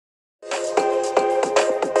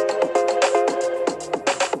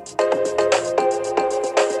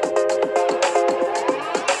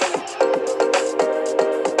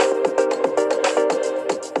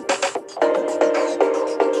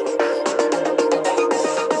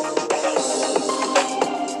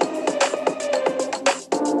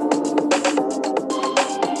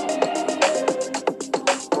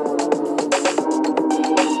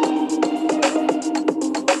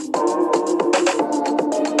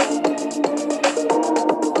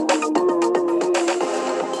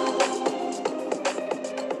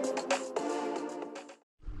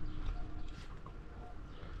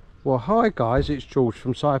Well, hi guys, it's George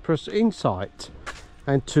from Cyprus Insight,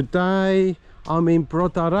 and today I'm in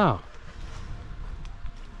Protaras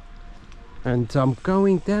and I'm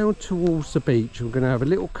going down towards the beach. I'm going to have a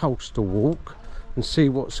little coastal walk and see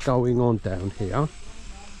what's going on down here.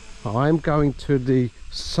 I'm going to the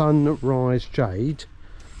Sunrise Jade.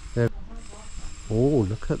 Oh,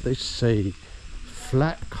 look at this sea.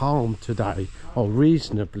 Flat calm today, or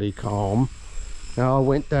reasonably calm. Now, I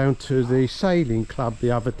went down to the sailing club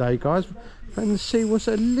the other day, guys, and the sea was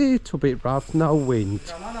a little bit rough, no wind.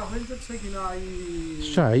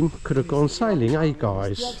 Shame, could have gone sailing, eh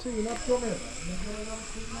guys?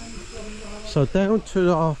 So down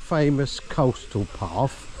to our famous coastal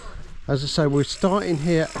path. As I say, we're starting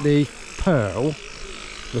here at the Peral,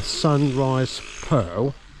 the Sunrise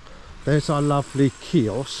Peral. There's our lovely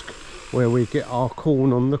kiosk where we get our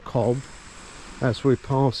corn on the cob. As we're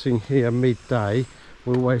passing here midday,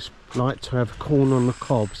 we always like to have corn on the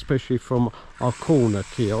cob, especially from our corner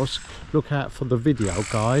kiosk. Look out for the video,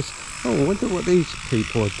 guys. Oh, I wonder what these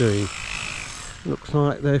people are doing. Looks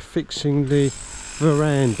like they're fixing the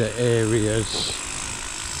veranda areas.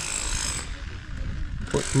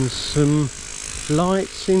 Putting some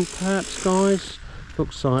lights in perhaps, guys.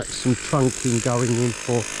 Looks like some trunking going in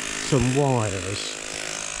for some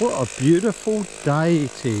wires. What a beautiful day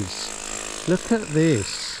it is. Look at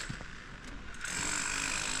this.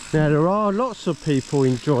 Now, there are lots of people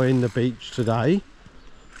enjoying the beach today.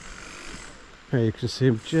 Here you can see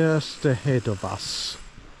them just ahead of us.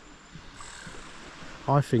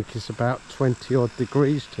 I think it's about 20 odd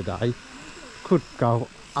degrees today. Could go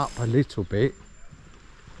up a little bit.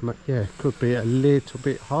 But yeah, could be a little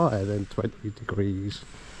bit higher than 20 degrees.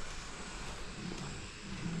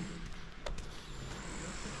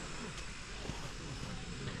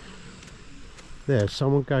 There's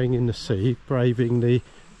someone going in the sea, braving the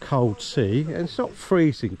cold sea, and it's not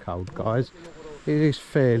freezing cold, guys. It is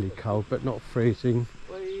fairly cold, but not freezing.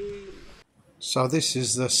 So this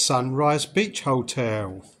is the Sunrise Beach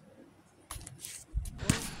Hotel,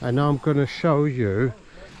 and I'm going to show you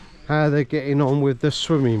how they're getting on with the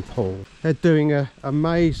swimming pool. They're doing an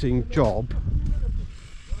amazing job.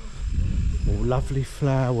 Oh, lovely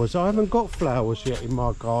flowers. I haven't got flowers yet in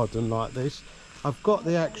my garden like this. I've got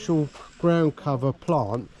the actual ground cover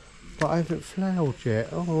plant, but I haven't flowered yet.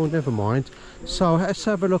 Oh, never mind. So let's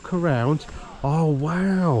have a look around. Oh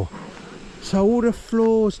wow, so all the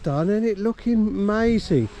floors done and it looking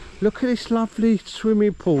amazing. Look at this lovely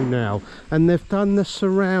swimming pool now, and they've done the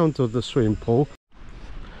surround of the swimming pool.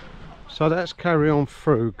 So let's carry on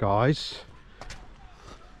through, guys,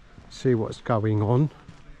 see what's going on.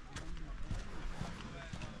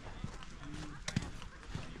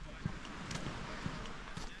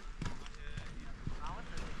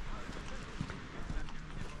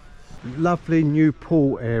 Lovely new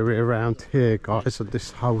pool area around here, guys, at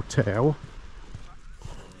this hotel.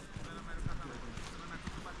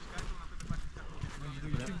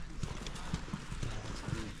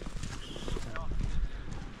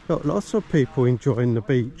 Got lots of people enjoying the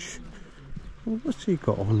beach. What's he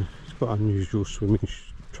got on? He's got unusual swimming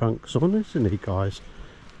trunks on, isn't he, guys?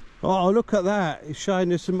 Oh, look at that, he's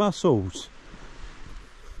showing us some muscles.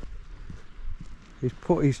 He's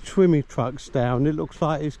put his swimming trunks down. It looks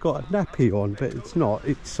like he's got a nappy on, but it's not.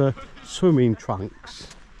 It's swimming trunks.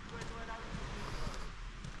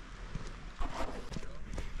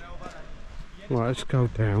 Right, let's go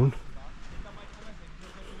down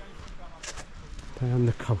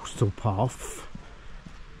the coastal path.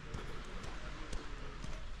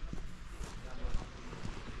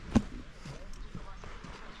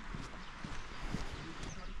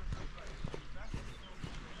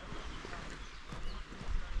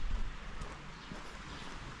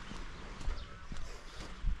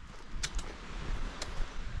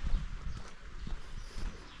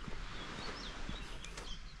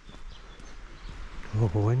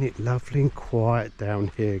 Oh, isn't it lovely and quiet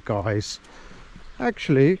down here, guys?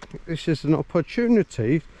 Actually, this is an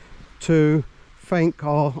opportunity to thank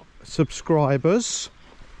our subscribers.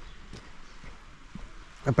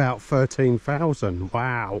 About 13,000.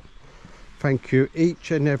 Wow. Thank you, each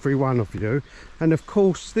and every one of you. And of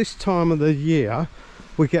course, this time of the year,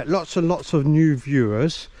 we get lots and lots of new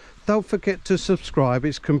viewers. Don't forget to subscribe.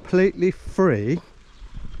 It's completely free.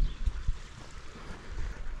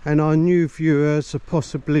 And our new viewers are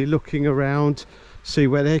possibly looking around, see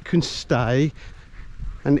where they can stay.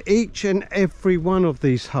 And each and every one of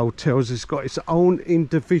these hotels has got its own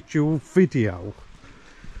individual video.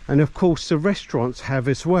 And of course the restaurants have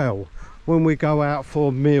as well. When we go out for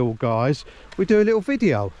a meal, guys, we do a little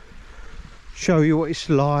video. Show you what it's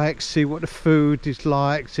like, see what the food is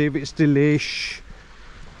like, see if it's delish.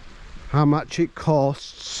 how much it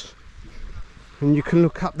costs, and you can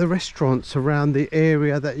look up the restaurants around the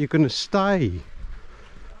area that you're going to stay.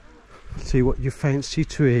 See what you fancy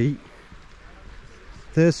to eat.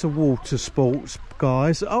 There's the water sports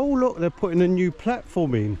guys. Oh look, they're putting a new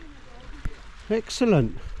platform in.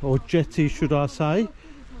 Excellent. Or jetty should I say.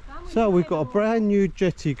 So we've got a brand new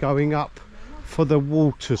jetty going up for the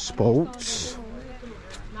water sports.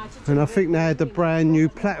 And I think they had a brand new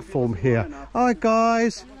platform here. Hi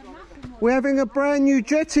guys. We're having a brand new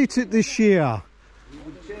jetty this year.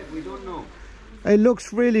 We don't know. It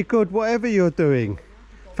looks really good whatever you're doing.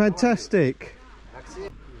 Fantastic.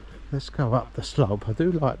 Let's go up the slope. I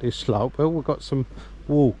do like this slope. Well, we've got some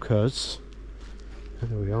walkers.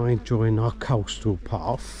 There we are, enjoying our coastal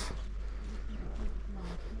path.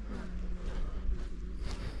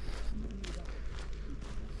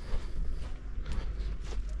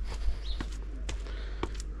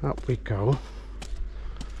 Up we go.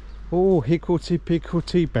 Oh, hicklety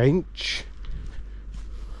picklety bench.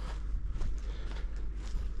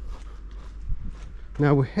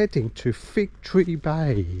 Now we're heading to Fig Tree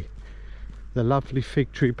Bay. The lovely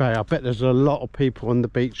Fig Tree Bay. I bet there's a lot of people on the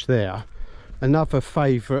beach there. Another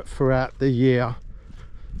favourite throughout the year.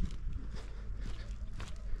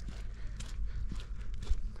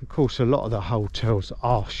 Of course, a lot of the hotels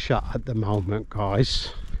are shut at the moment,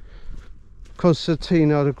 guys.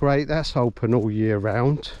 Constantino the Great, that's open all year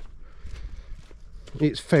round.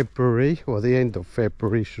 It's February, or the end of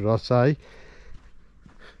February should I say.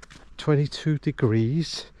 22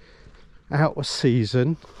 degrees, out of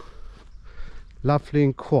season, lovely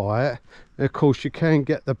and quiet. And of course you can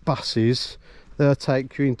get the buses, they'll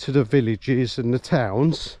take you into the villages and the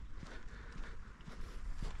towns.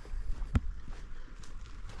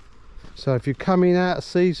 So if you're coming out of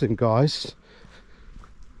season guys,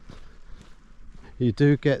 you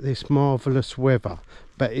do get this marvellous weather,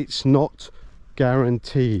 but it's not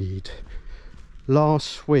guaranteed.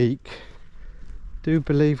 Last week do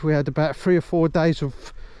believe we had about 3 or 4 days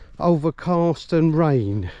of overcast and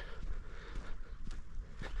rain,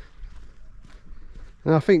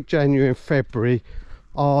 and I think January and February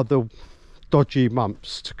are the dodgy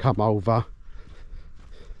months to come over,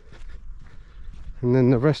 and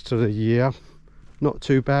then the rest of the year not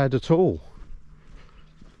too bad at all.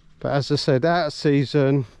 But as I said, out of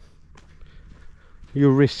season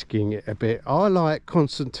you're risking it a bit. I like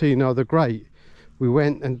Constantino the Great. We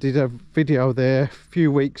went and did a video there a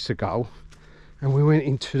few weeks ago, and we went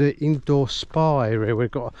into the indoor spa area.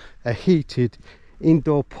 We've got a heated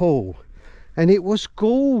indoor pool, and it was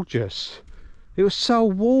gorgeous. It was so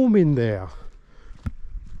warm in there.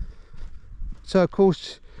 So of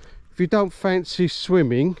course, if you don't fancy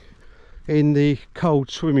swimming in the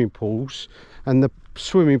cold swimming pools, and the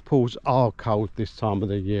swimming pools are cold this time of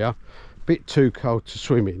the year, a bit too cold to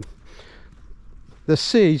swim in. The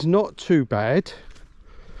sea's not too bad.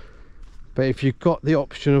 But if you've got the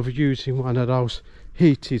option of using one of those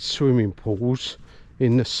heated swimming pools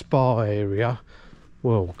in the spa area,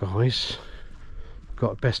 well guys, you've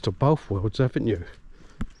got the best of both worlds, haven't you?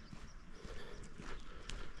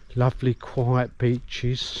 Lovely quiet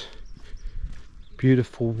beaches,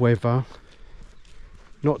 beautiful weather,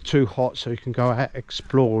 not too hot so you can go out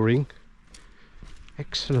exploring.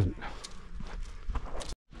 Excellent.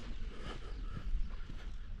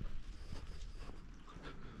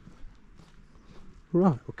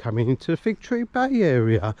 Right, we're coming into the Fig Tree Bay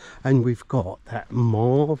area, and we've got that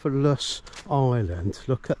marvellous island.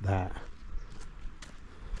 Look at that.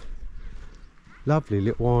 Lovely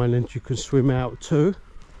little island you can swim out to.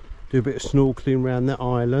 Do a bit of snorkeling around that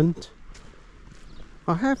island.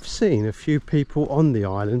 I have seen a few people on the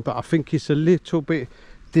island, but I think it's a little bit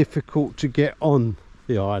difficult to get on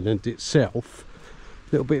the island itself.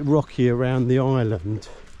 A little bit rocky around the island.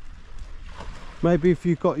 Maybe if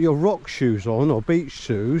you've got your rock shoes on, or beach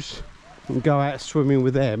shoes, you can go out swimming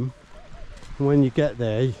with them, and when you get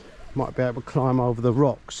there you might be able to climb over the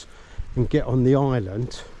rocks and get on the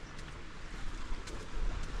island.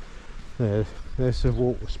 There's the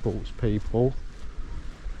water sports people.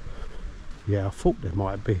 Yeah, I thought there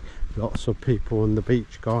might be lots of people on the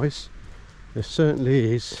beach, guys. There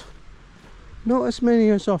certainly is. Not as many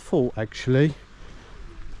as I thought actually.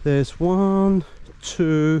 There's 1,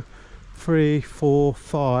 2, 3, 4,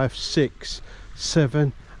 5, 6,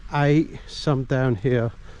 7, 8, some down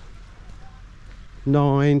here,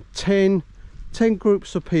 9, 10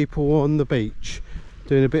 groups of people on the beach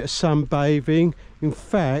doing a bit of sunbathing. In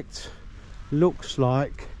fact, looks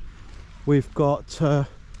like we've got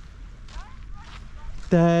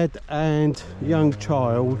dad and young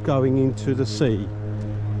child going into the sea.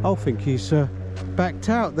 I think he's backed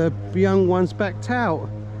out, the young one's backed out.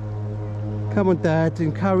 Come on Dad,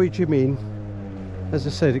 encourage him in. As I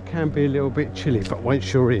said, it can be a little bit chilly, but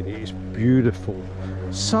once you're in, it's beautiful.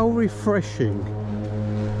 So refreshing.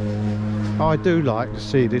 I do like to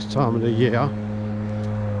see this time of the year.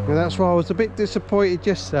 And that's why I was a bit disappointed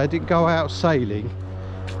yesterday I didn't go out sailing.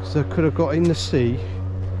 So I could have got in the sea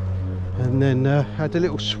and then had a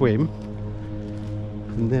little swim.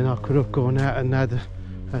 And then I could have gone out and had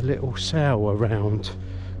a little sail around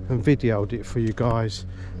and videoed it for you guys.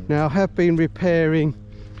 Now I have been repairing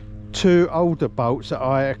 2 older boats that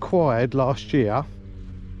I acquired last year,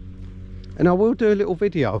 and I will do a little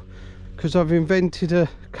video because I've invented a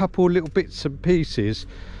couple little bits and pieces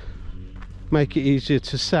make it easier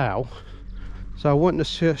to sail. So I want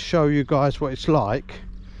to show you guys what it's like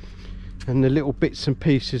and the little bits and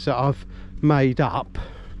pieces that I've made up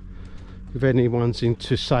if anyone's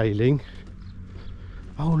into sailing.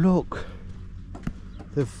 Oh look,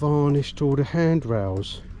 they've varnished all the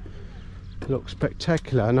handrails. Look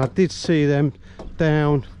spectacular, and I did see them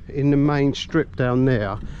down in the main strip down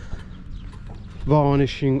there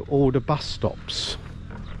varnishing all the bus stops,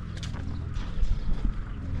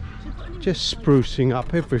 just sprucing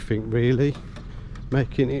up everything really,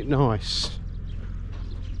 making it nice.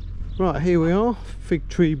 Right, here we are, Fig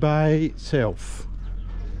Tree Bay itself.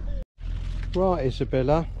 Right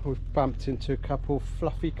Isabella, we've bumped into a couple of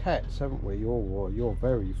fluffy cats, haven't we? You're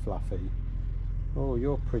very fluffy. Oh,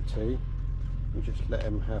 you're pretty. We'll just let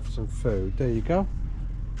them have some food. There you go.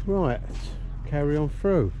 Right, carry on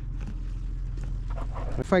through.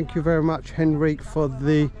 Thank you very much Henrique for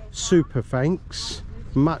the super thanks,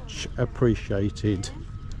 much appreciated.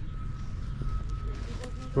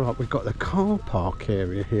 Right, we've got the car park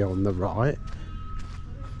area here on the right.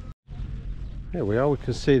 There we are, we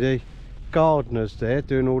can see the gardeners there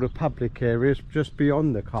doing all the public areas just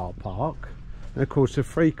beyond the car park, and of course a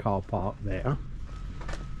free car park there.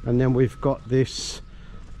 And then we've got this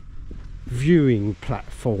viewing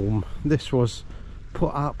platform. This was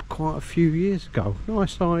put up quite a few years ago.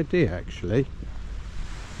 Nice idea actually.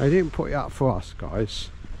 They didn't put it up for us guys,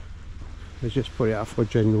 they just put it up for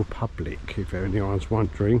general public if anyone's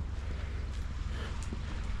wondering.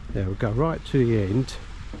 There we go, right to the end,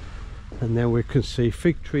 and then we can see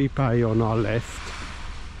Fig Tree Bay on our left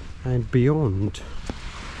and beyond.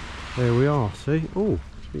 There we are, see? Oh,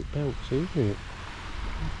 it's a bit bouncy, isn't it?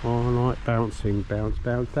 Oh, I like bouncing, bounce,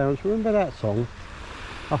 bounce, bounce. Remember that song?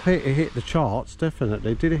 I think it hit the charts,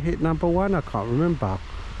 definitely. Did it hit #1? I can't remember.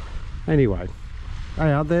 Anyway,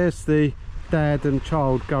 there's the dad and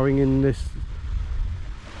child going in this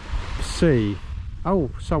sea.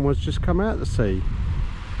 Oh, someone's just come out the sea.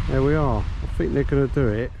 There we are. I think they're going to do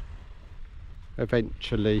it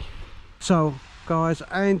eventually. So guys,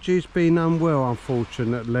 Angie's been unwell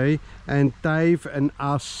unfortunately, and Dave and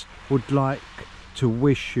us would like to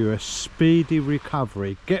wish you a speedy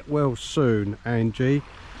recovery. Get well soon, Angie.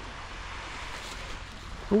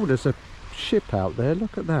 Oh, there's a ship out there,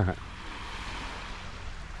 look at that.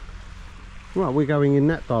 Right, we're going in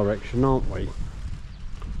that direction, aren't we?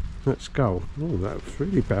 Let's go. Oh, that's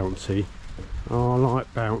really bouncy. Oh, I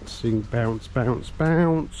like bouncing, bounce, bounce,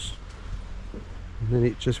 bounce. And then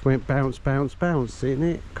it just went bounce, bounce, bounce, didn't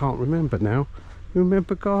it? Can't remember now. You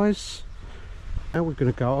remember, guys? Now we're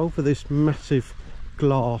going to go over this massive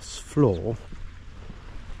glass floor.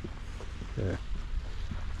 There.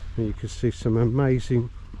 And you can see some amazing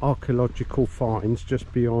archaeological finds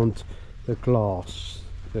just beyond the glass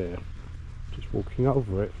there. Just walking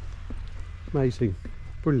over it. Amazing.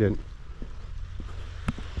 Brilliant.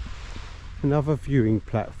 Another viewing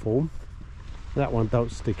platform. That one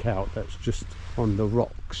don't stick out, that's just on the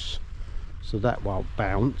rocks, so that won't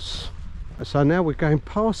bounce. So now we're going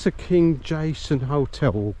past the King Jason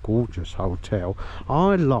Hotel, gorgeous hotel.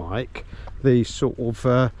 I like these sort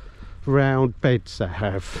of round beds they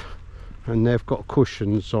have, and they've got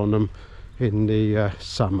cushions on them in the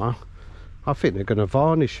summer. I think they're going to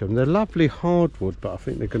varnish them. They're lovely hardwood, but I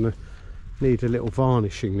think they're going to need a little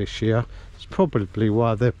varnishing this year. It's probably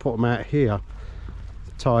why they put them out here,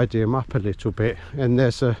 tidy them up a little bit. And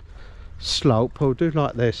there's a slope, I do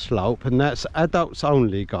like their slope, and that's adults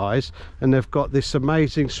only, guys. And they've got this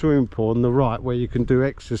amazing swimming pool on the right where you can do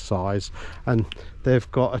exercise, and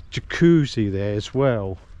they've got a jacuzzi there as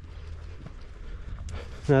well.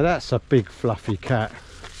 Now that's a big fluffy cat.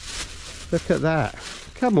 Look at that.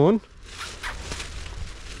 Come on.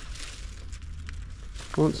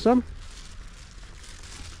 Want some?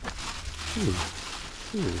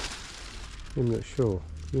 I'm not sure.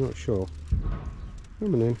 You're not sure.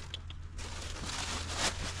 Come on in.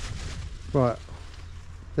 Right,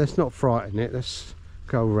 let's not frighten it. Let's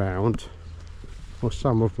go round. Well,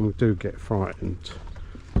 some of them do get frightened.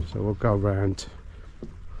 So we'll go round.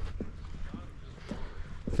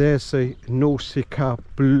 There's the Nausicaa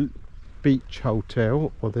Beach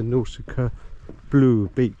Hotel, or the Nausicaa Blue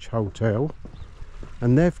Beach Hotel,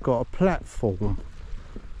 and they've got a platform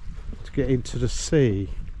to get into the sea.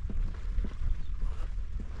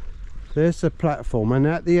 There's a platform, and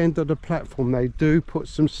at the end of the platform they do put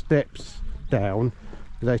some steps down.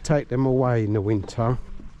 They take them away in the winter.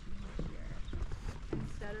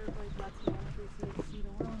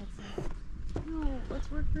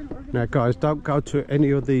 Now guys, don't go to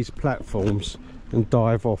any of these platforms and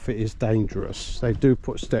dive off, it is dangerous. They do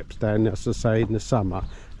put steps down, as I say, in the summer.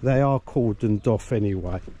 They are cordoned off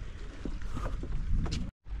anyway.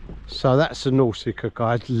 So that's the Nausicaa,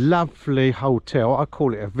 guys. Lovely hotel. I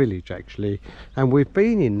call it a village actually, and we've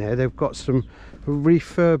been in there. They've got some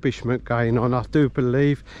refurbishment going on. I do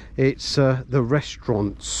believe it's the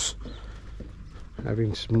restaurants,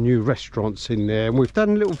 having some new restaurants in there, and we've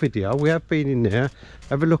done a little video. We have been in there,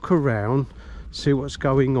 have a look around, see what's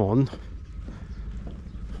going on.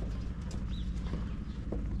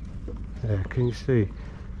 There, can you see?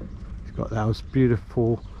 It's got those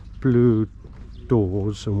beautiful blue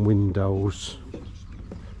doors and windows.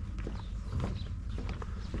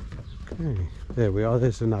 Okay, there we are.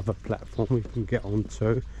 There's another platform we can get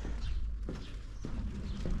onto.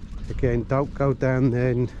 Again, don't go down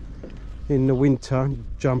there in the winter and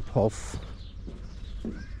jump off.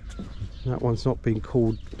 That one's not been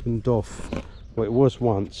cordoned off. Well, it was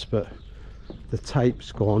once, but the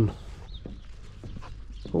tape's gone.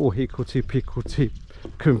 Oh, hicklety picklety,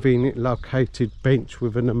 convenient located bench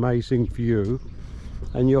with an amazing view.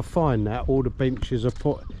 And you'll find that all the benches are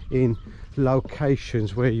put in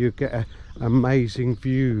locations where you get amazing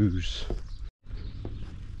views.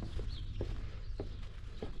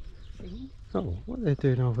 Oh, what are they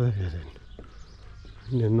doing over there then?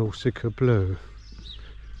 In the Nausicaa Blue.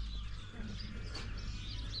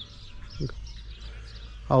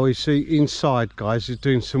 Oh, you see inside, guys, he's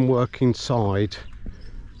doing some work inside.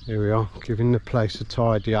 Here we are, giving the place a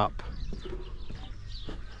tidy up.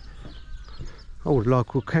 Oh, the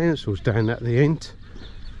local council's down at the end.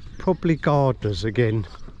 Probably gardeners again.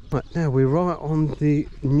 Right, now we're right on the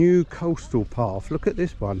new coastal path. Look at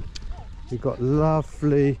this one. We've got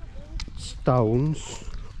lovely stones,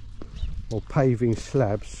 or paving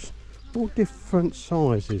slabs, all different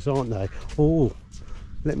sizes, aren't they? Oh,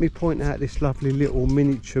 let me point out this lovely little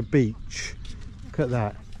miniature beach. Look at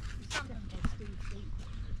that.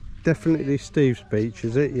 Definitely Steve's beach,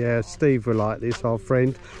 is it? Yeah, Steve will like this, our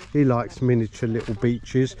friend. He likes miniature little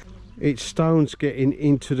beaches. It's stones getting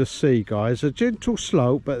into the sea, guys. A gentle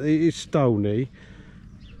slope, but it is stony.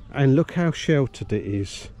 And look how sheltered it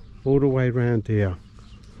is all the way around here.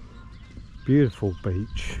 Beautiful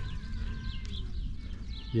beach.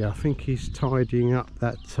 Yeah, I think he's tidying up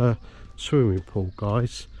that swimming pool,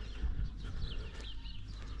 guys.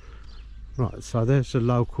 Right, so there's a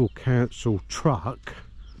local council truck.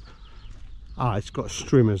 Ah, it's got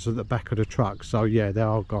streamers at the back of the truck, so yeah, they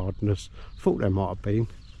are gardeners. Thought they might have been.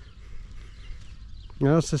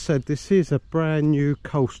 Now, as I said, this is a brand new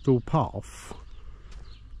coastal path.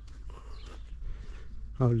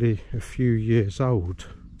 Only a few years old.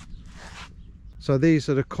 So these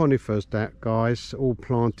are the conifers, guys, all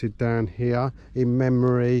planted down here in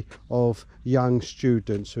memory of young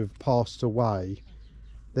students who have passed away.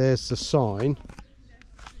 There's the sign.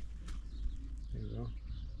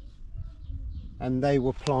 And they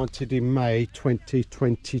were planted in May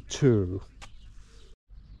 2022.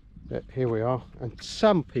 Here we are, and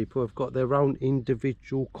some people have got their own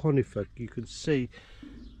individual conifer. You can see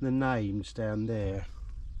the names down there.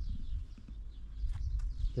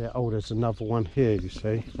 Yeah, oh, there's another one here, you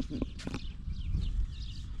see.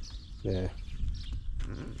 Yeah.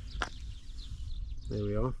 There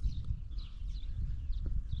we are.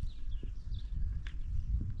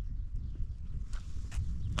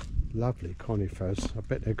 Lovely conifers. I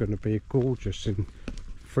bet they're going to be gorgeous in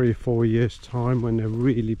 3 or 4 years time when they're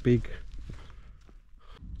really big.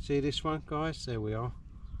 See this one, guys? There we are.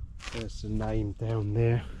 There's the name down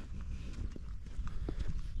there.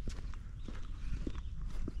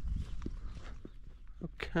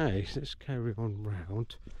 Okay, let's carry on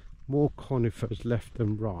round. More conifers left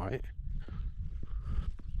and right.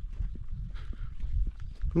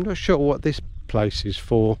 I'm not sure what this place is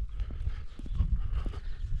for.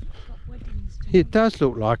 It does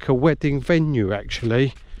look like a wedding venue,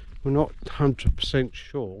 actually. We're not 100%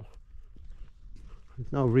 sure.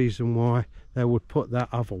 There's no reason why they would put that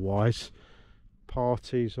otherwise.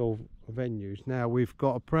 Parties or venues. Now we've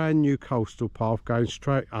got a brand new coastal path going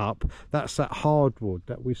straight up. That's that hardwood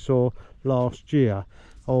that we saw last year.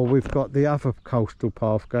 or we've got the other coastal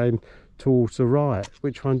path going towards the right.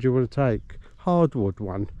 Which one do you want to take? Hardwood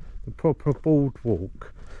one, the proper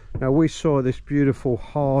boardwalk. Now we saw this beautiful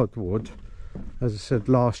hardwood, as I said,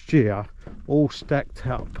 last year, all stacked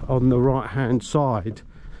up on the right hand side,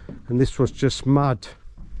 and this was just mud.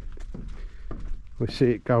 We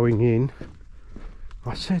see it going in.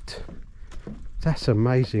 I said, that's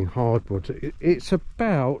amazing hardwood. It's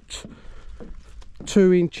about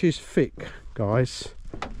 2 inches thick, guys.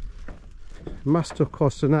 It must have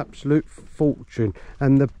cost an absolute fortune,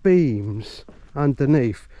 and the beams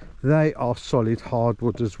underneath, they are solid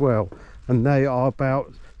hardwood as well, and they are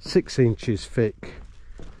about 6 inches thick,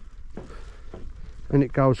 and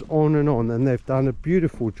it goes on, and they've done a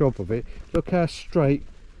beautiful job of it. Look how straight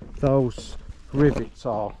those rivets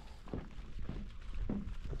are.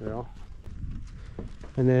 There they are.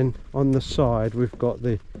 And then on the side we've got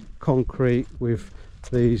the concrete with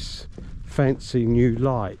these fancy new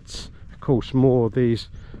lights. Of course, more of these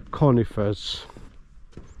conifers.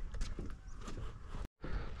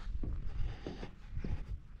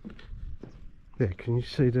 There, can you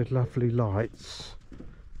see the lovely lights?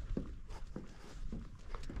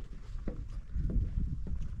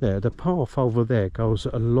 There, the path over there goes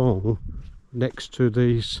along next to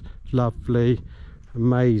these lovely,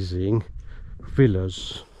 amazing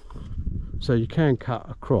villas, so you can cut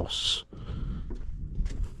across.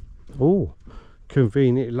 Oh,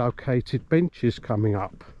 conveniently located benches coming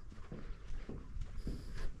up.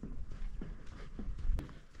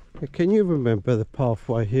 Can you remember the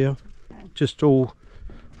pathway here? Just all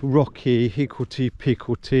rocky,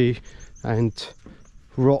 higgledy-piggledy, and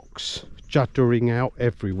rocks juddering out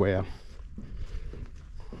everywhere.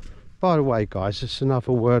 By the way, guys, it's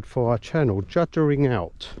another word for our channel. Juddering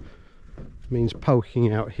out means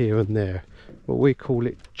poking out here and there, but we call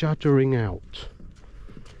it juddering out.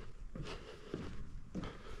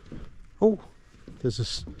 Oh, there's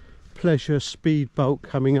a pleasure speedboat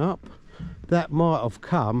coming up. That might have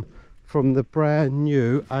come from the brand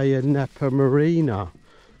new Napa Marina.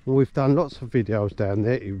 And we've done lots of videos down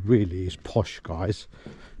there. It really is posh, guys.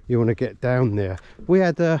 You want to get down there. We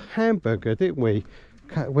had a hamburger, didn't we,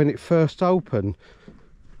 when it first opened?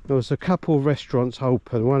 There was a couple of restaurants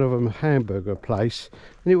open, one of them a hamburger place,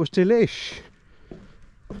 and it was delish.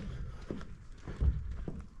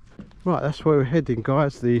 Right, that's where we're heading,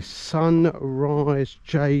 guys, the Sunrise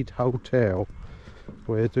Jade Hotel.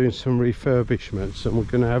 We're doing some refurbishments and we're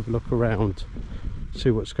going to have a look around, see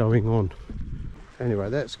what's going on. Anyway,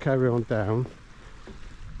 let's carry on down.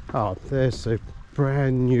 Oh, there's the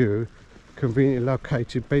brand new conveniently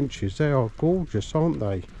located benches. They are gorgeous, aren't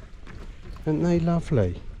they? Aren't they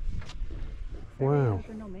lovely? Wow.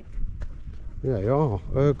 Ergonomic. Yeah, they are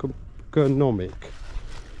ergonomic.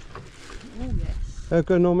 Oh yes.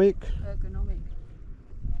 Ergonomic. Ergonomic.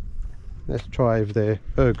 Let's try if they're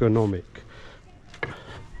ergonomic.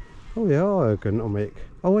 Oh, they are ergonomic.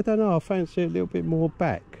 Oh, I don't know, I fancy a little bit more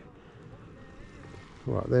back.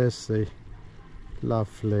 Right, there's the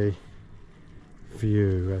lovely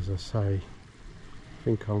view, as I say. I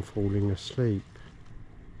think I'm falling asleep.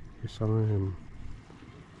 Yes, I am.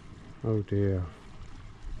 Oh dear.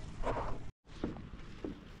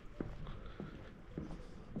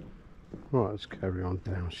 Right, let's carry on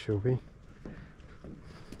down, shall we?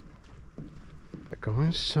 But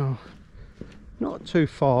guys, so not too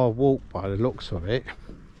far walk by the looks of it.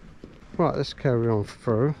 Right, let's carry on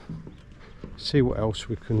through, see what else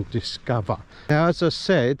we can discover. Now, as I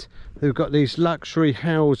said, they've got these luxury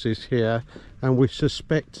houses here, and we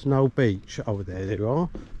suspect no beach. Oh, there you are,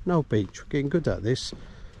 no beach. We're getting good at this.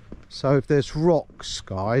 So if there's rocks,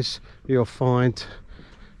 guys, you'll find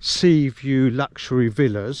sea view luxury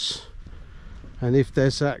villas, and if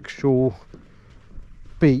there's actual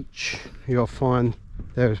beach, you'll find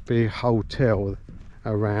there'll be a hotel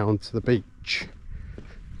around the beach.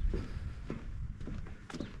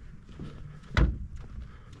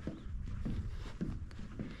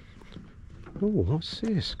 Oh, what's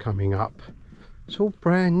this coming up? It's all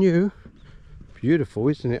brand new. Beautiful,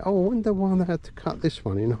 isn't it? Oh, I wonder why they had to cut this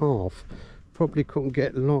one in half. Probably couldn't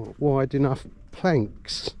get wide enough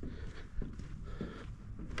planks.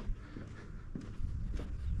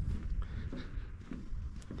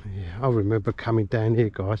 Yeah, I remember coming down here,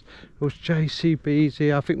 guys. It was JCBs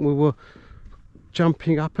here. I think we were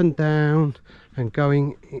jumping up and down and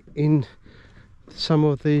going in some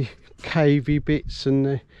of the cavey bits and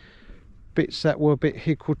the bits that were a bit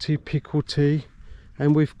higgledy-piggledy.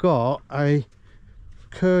 And we've got a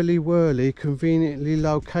curly whirly conveniently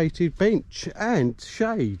located bench and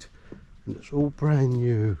shade, and it's all brand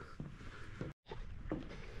new.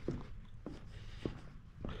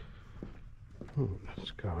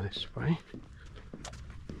 Let's go this way.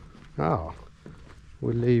 Oh,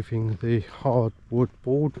 we're leaving the hardwood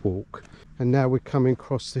boardwalk and now we're coming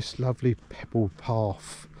across this lovely pebbled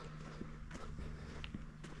path.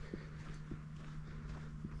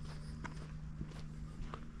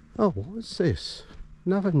 Oh, what's this?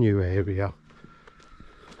 Another new area.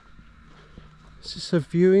 Is this a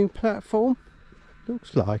viewing platform?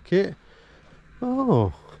 Looks like it.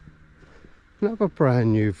 Oh, another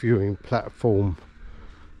brand new viewing platform.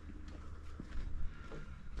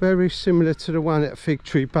 Very similar to the one at Fig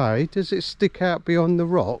Tree Bay. Does it stick out beyond the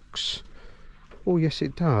rocks? Oh yes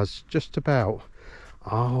it does, just about.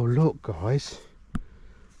 Oh look guys,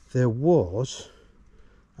 there was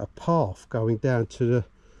a path going down to the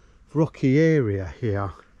rocky area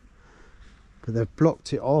here, but they've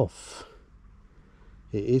blocked it off.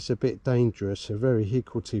 It is a bit dangerous, a very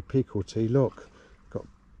higgledy-piggledy. Look, got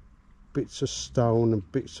bits of stone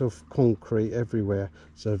and bits of concrete everywhere,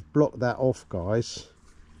 so they've blocked that off guys.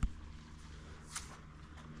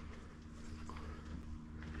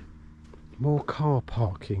 More car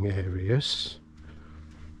parking areas.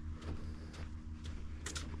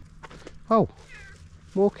 Oh,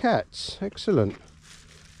 more cats, excellent.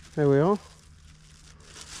 There we are.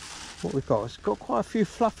 What we've got, it's got quite a few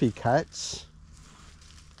fluffy cats.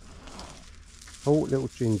 Oh, little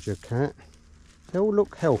ginger cat. They all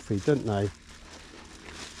look healthy, don't they?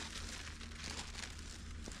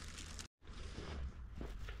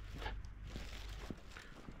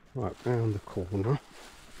 Right, round the corner.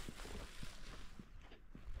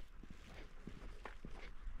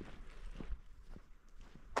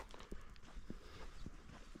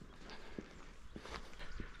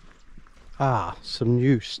 Ah, some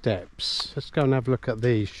new steps. Let's go and have a look at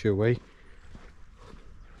these, shall we?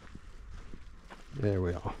 There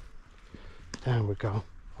we are. Down we go.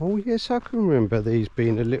 Oh yes, I can remember these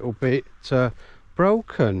being a little bit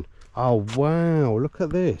broken. Oh wow, look at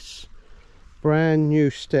this. Brand new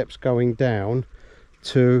steps going down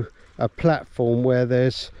to a platform where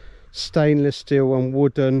there's stainless steel and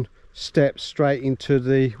wooden steps straight into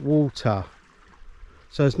the water.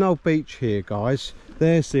 So there's no beach here guys.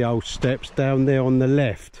 There's the old steps down there on the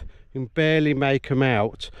left. You can barely make them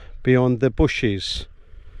out beyond the bushes.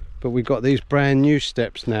 But we've got these brand new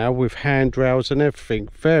steps now with handrails and everything.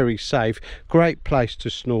 Very safe. Great place to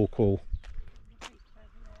snorkel.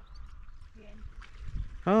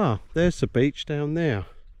 Ah, there's the beach down there.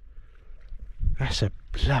 That's a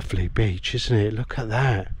lovely beach, isn't it? Look at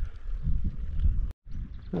that.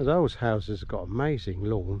 Now, those houses have got amazing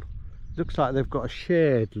lawn. Looks like they've got a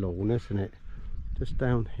shared lawn, isn't it? Just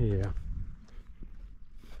down here.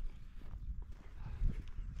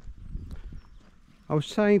 I was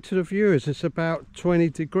saying to the viewers it's about 20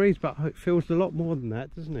 degrees, but it feels a lot more than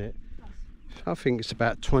that, doesn't it? I think it's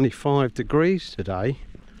about 25 degrees today.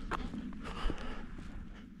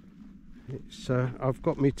 It's I've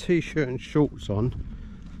got my t-shirt and shorts on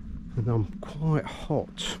and I'm quite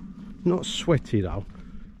hot. Not sweaty though,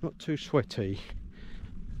 not too sweaty.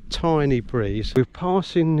 Tiny breeze. We're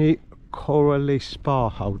passing the Coralie Spa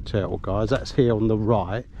Hotel guys, that's here on the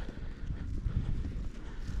right,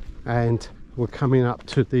 and we're coming up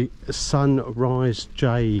to the Sunrise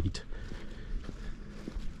Jade.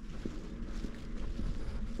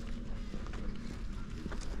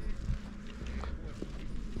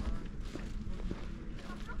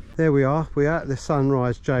 There we are, we're at the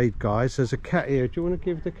Sunrise Jade guys. There's a cat here. Do you want to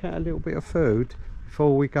give the cat a little bit of food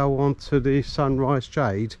before we go on to the Sunrise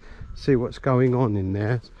Jade? See what's going on in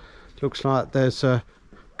there. Looks like there's a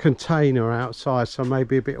container outside, so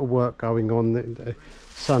maybe a bit of work going on in the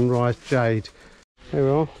Sunrise Jade. There we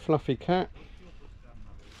are, fluffy cat.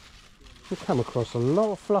 We've come across a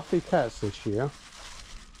lot of fluffy cats this year.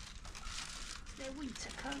 Their winter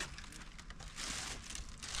coat.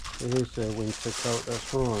 It is their winter coat,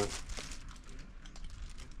 that's right.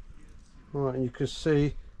 Right, and you can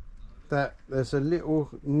see that there's a little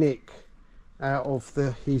nick out of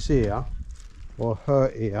his ear, or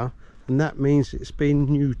her ear, and that means it's been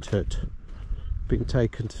neutered. Been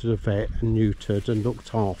taken to the vet and neutered and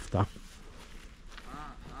looked after.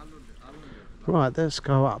 Right, let's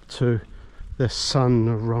go up to the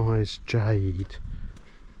Sunrise Jade.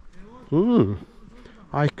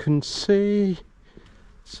 I can see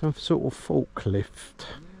some sort of forklift.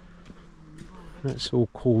 That's all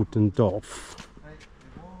cordoned off.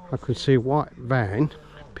 I can see a white van,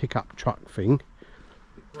 pickup truck thing.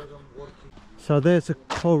 So there's a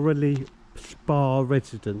Coralie Spa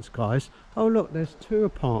residence guys. Oh look, there's 2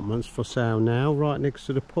 apartments for sale now right next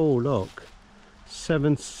to the pool. Look,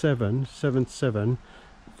 7777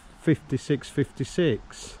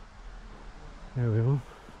 5656. There we are.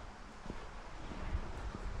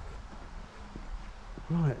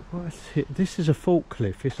 Right, what's it? This is a fault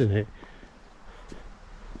cliff, isn't it?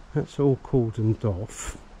 That's all cordoned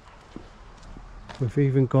off. We've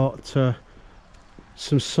even got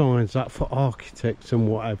some signs up for architects and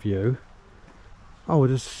what have you. Oh,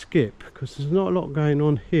 there's a skip, because there's not a lot going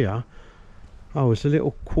on here. Oh, there's a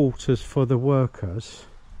little quarters for the workers.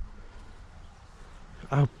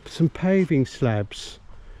 Oh, some paving slabs.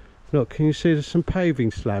 Look, can you see there's some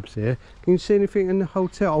paving slabs here? Can you see anything in the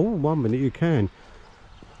hotel? Oh, 1 minute you can.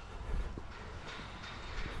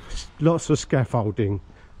 Lots of scaffolding.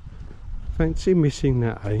 Fancy missing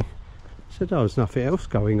that, eh? Said, oh, there's nothing else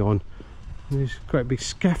going on. There's great big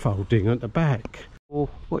scaffolding at the back. Well,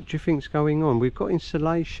 what do you think's going on? We've got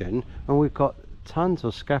insulation and we've got tons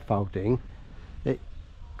of scaffolding.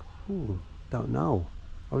 Don't know.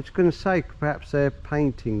 I was going to say perhaps they're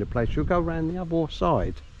painting the place. You'll go around the other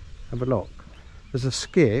side. Have a look. There's a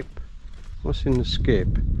skip. What's in the skip?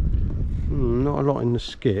 Not a lot in the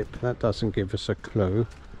skip. That doesn't give us a clue.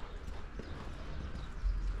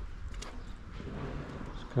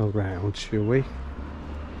 Let's go round, shall we?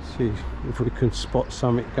 See if we can spot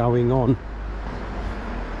something going on.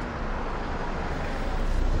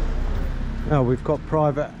 Oh, we've got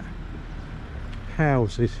private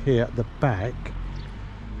houses here at the back.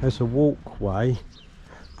 There's a walkway.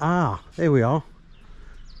 Ah, there we are.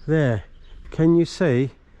 There. Can you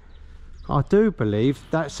see? I do believe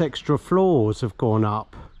that's extra floors have gone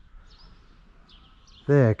up.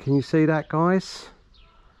 There, can you see that, guys?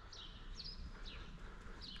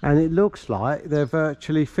 And it looks like they're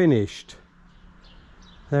virtually finished.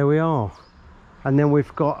 There we are. And then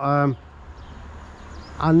we've got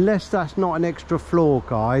unless that's not an extra floor,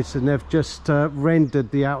 guys, and they've just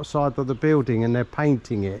rendered the outside of the building and they're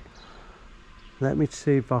painting it. Let me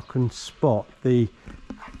see if I can spot the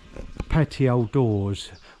patio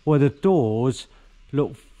doors. Well, the doors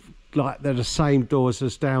look like they're the same doors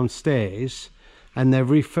as downstairs, and they're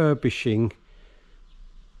refurbishing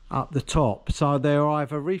up the top. So they're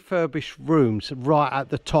either refurbished rooms right at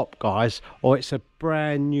the top, guys, or it's a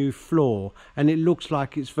brand new floor, and it looks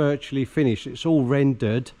like it's virtually finished. It's all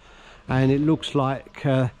rendered and it looks like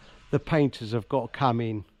the painters have got to come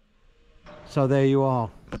in. So there you are.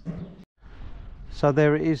 So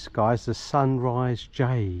there it is, guys, the Sunrise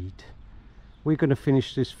Jade. We're going to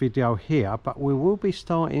finish this video here, but we will be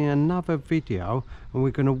starting another video and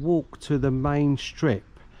we're going to walk to the main strip.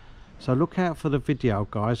 So look out for the video,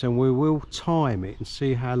 guys, and we will time it and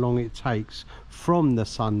see how long it takes from the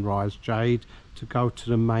Sunrise Jade to go to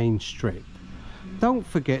the main strip. Don't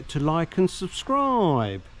forget to like and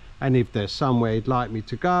subscribe, and if there's somewhere you'd like me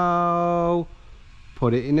to go,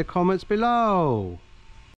 put it in the comments below.